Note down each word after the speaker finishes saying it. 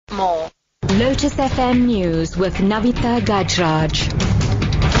more. Lotus FM News with Navitha Gajraj.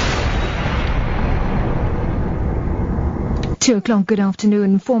 2 o'clock, good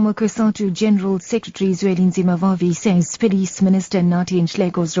afternoon. Former COSATU General Secretary Zwelinzima Vavi says Police Minister Nathi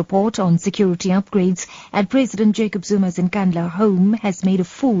Nhlego's report on security upgrades at President Jacob Zuma's Nkandla home has made a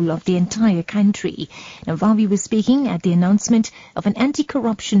fool of the entire country. Now, Vavi was speaking at the announcement of an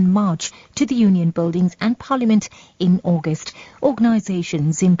anti-corruption march to the Union Buildings and Parliament in August.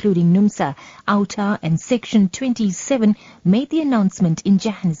 Organizations including NUMSA, AUTA and Section 27 made the announcement in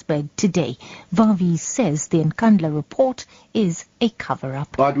Johannesburg today. Vavi says the Nkandla report is a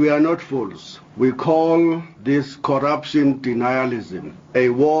cover-up. But we are not fools. We call this corruption denialism. A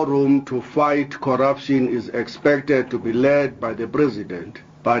war room to fight corruption is expected to be led by the president.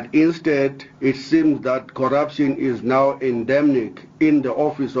 But instead, it seems that corruption is now endemic in the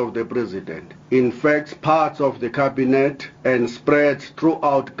office of the president, infects parts of the cabinet and spreads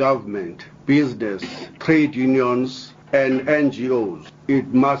throughout government, business, trade unions and NGOs.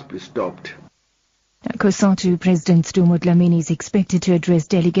 It must be stopped. COSATU President Dumo Dlamini is expected to address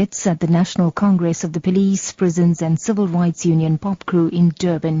delegates at the National Congress of the Police, Prisons and Civil Rights Union POPCRU in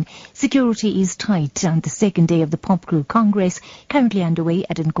Durban. Security is tight on the second day of the POPCRU Congress, currently underway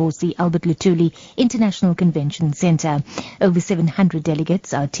at Nkosi Albert Luthuli International Convention Centre. Over 700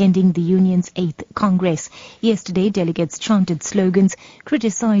 delegates are attending the union's 8th Congress. Yesterday, delegates chanted slogans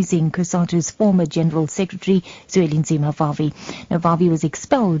criticising COSATU's former General Secretary Zwelinzima Vavi. Now, Vavi was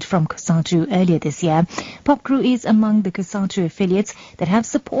expelled from COSATU earlier this year. POPCRU is among the COSATU affiliates that have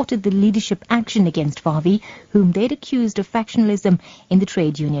supported the leadership action against Vavi, whom they'd accused of factionalism in the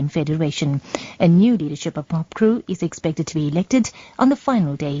Trade Union Federation. A new leadership of POPCRU is expected to be elected on the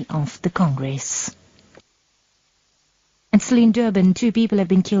final day of the Congress. And still in Durban, 2 people have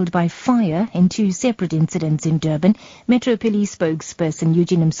been killed by fire in 2 separate incidents in Durban. Metro Police spokesperson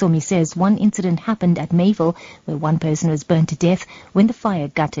Eugene Msomi says one incident happened at Mayville, where 1 person was burnt to death when the fire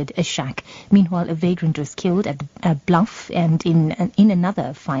gutted a shack. Meanwhile, a vagrant was killed at Bluff, and in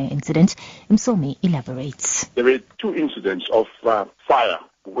another fire incident, Msomi elaborates. There were 2 incidents of fire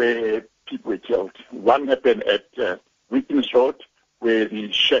where people were killed. One happened at Witness Road, where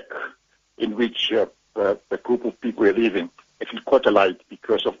the shack in which the group of people were living actually caught alight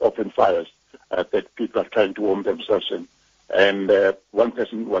because of open fires that people are trying to warm themselves in. And 1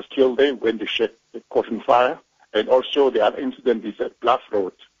 person was killed there when the shed caught on fire. And also the other incident is at Bluff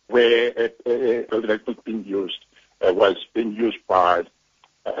Road, where a building that was being used by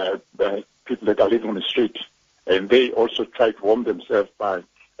people that are living on the street. And they also tried to warm themselves by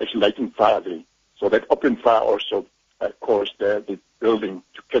actually lighting fire there. So that open fire also caused the building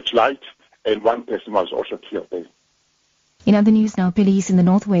to catch light. And 1 person was also killed there. In other news now, police in the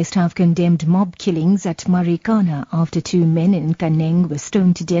northwest have condemned mob killings at Marikana after 2 men in Kaneng were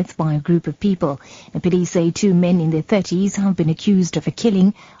stoned to death by a group of people. The police say 2 men in their 30s have been accused of a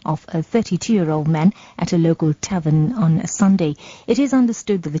killing of a 32-year-old man at a local tavern on Sunday. It is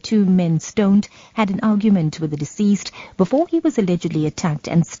understood that the 2 men stoned had an argument with the deceased before he was allegedly attacked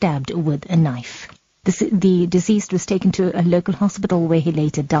and stabbed with a knife. The deceased was taken to a local hospital where he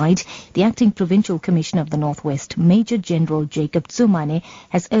later died. The acting provincial commissioner of the Northwest, Major General Jacob Tsumane,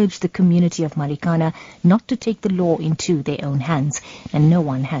 has urged the community of Marikana not to take the law into their own hands, and no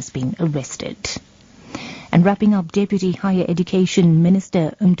one has been arrested. And wrapping up, Deputy Higher Education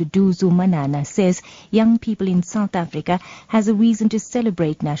Minister Mduduzo Manana says young people in South Africa has a reason to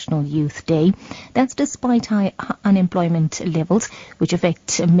celebrate National Youth Day. That's despite high unemployment levels, which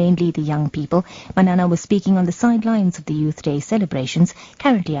affect mainly the young people. Manana was speaking on the sidelines of the Youth Day celebrations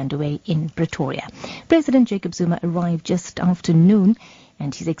currently underway in Pretoria. President Jacob Zuma arrived just after noon,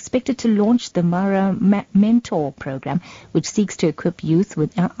 and he's expected to launch the Mara Mentor program, which seeks to equip youth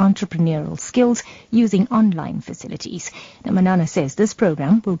with entrepreneurial skills using online facilities. Now, Manana says this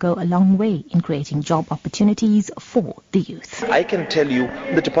program will go a long way in creating job opportunities for the youth. I can tell you,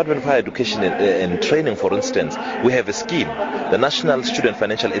 the Department of Higher Education and Training, for instance, we have a scheme, the National Student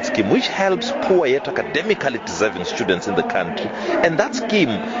Financial Aid Scheme, which helps poor yet academically deserving students in the country. And that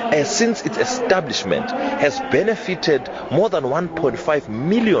scheme, since its establishment, has benefited more than 1.5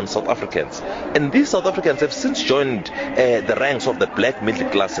 million South Africans, and these South Africans have since joined the ranks of the black middle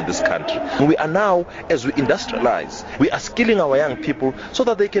class in this country. We are now, as we industrialize, we are skilling our young people so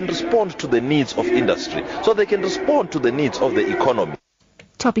that they can respond to the needs of industry, so they can respond to the needs of the economy.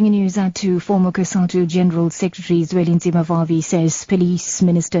 Topping in news at 2, former COSATU General Secretary Zwelinzima Vavi says Police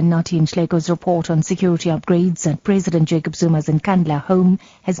Minister Nathi Nhleko's report on security upgrades at President Jacob Zuma's Nkandla home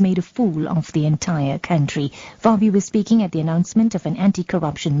has made a fool of the entire country. Vavi was speaking at the announcement of an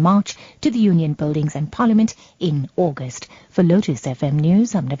anti-corruption march to the Union Buildings and Parliament in August. For Lotus FM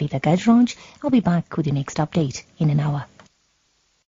News, I'm Navitha Gajraj. I'll be back with your next update in an hour.